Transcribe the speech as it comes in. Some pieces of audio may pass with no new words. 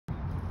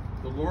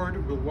The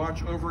Lord will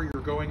watch over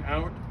your going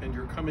out and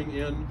your coming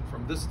in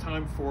from this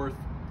time forth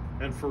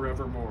and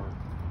forevermore.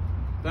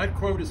 That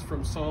quote is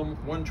from Psalm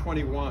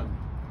 121,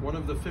 one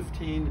of the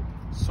 15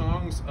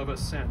 songs of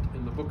ascent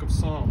in the book of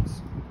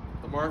Psalms,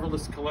 the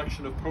marvelous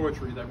collection of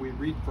poetry that we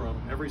read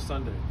from every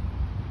Sunday.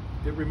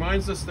 It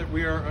reminds us that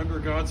we are under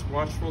God's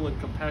watchful and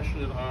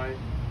compassionate eye,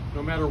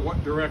 no matter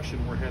what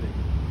direction we're heading.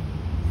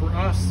 For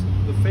us,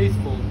 the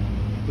faithful,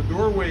 the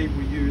doorway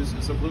we use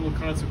is of little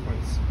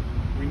consequence.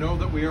 We know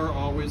that we are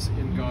always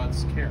in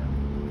God's care.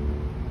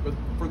 But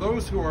for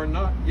those who are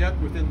not yet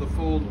within the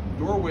fold,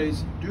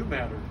 doorways do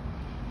matter.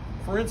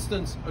 For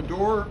instance, a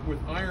door with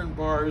iron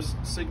bars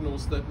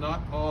signals that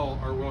not all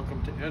are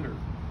welcome to enter,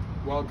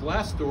 while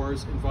glass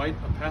doors invite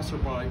a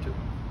passerby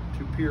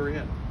to peer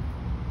in.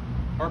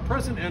 Our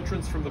present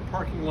entrance from the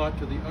parking lot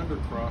to the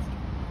Undercroft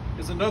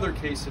is another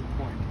case in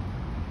point.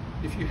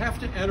 If you have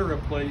to enter a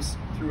place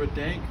through a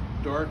dank,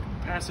 dark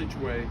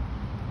passageway,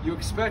 you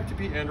expect to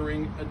be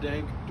entering a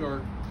dank,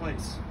 dark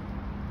place.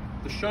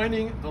 The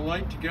Shining the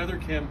Light Together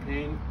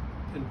campaign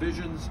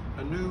envisions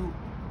a new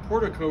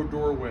portico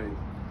doorway,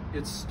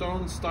 its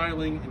stone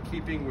styling in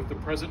keeping with the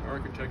present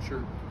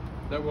architecture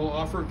that will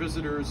offer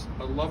visitors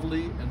a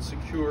lovely and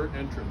secure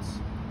entrance.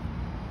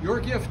 Your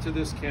gift to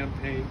this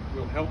campaign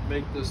will help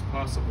make this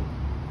possible.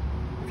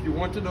 If you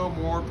want to know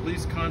more,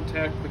 please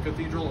contact the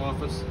Cathedral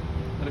office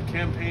and a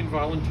campaign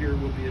volunteer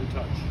will be in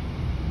touch.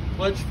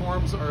 Pledge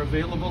forms are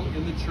available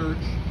in the church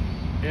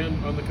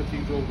and on the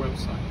Cathedral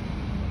website.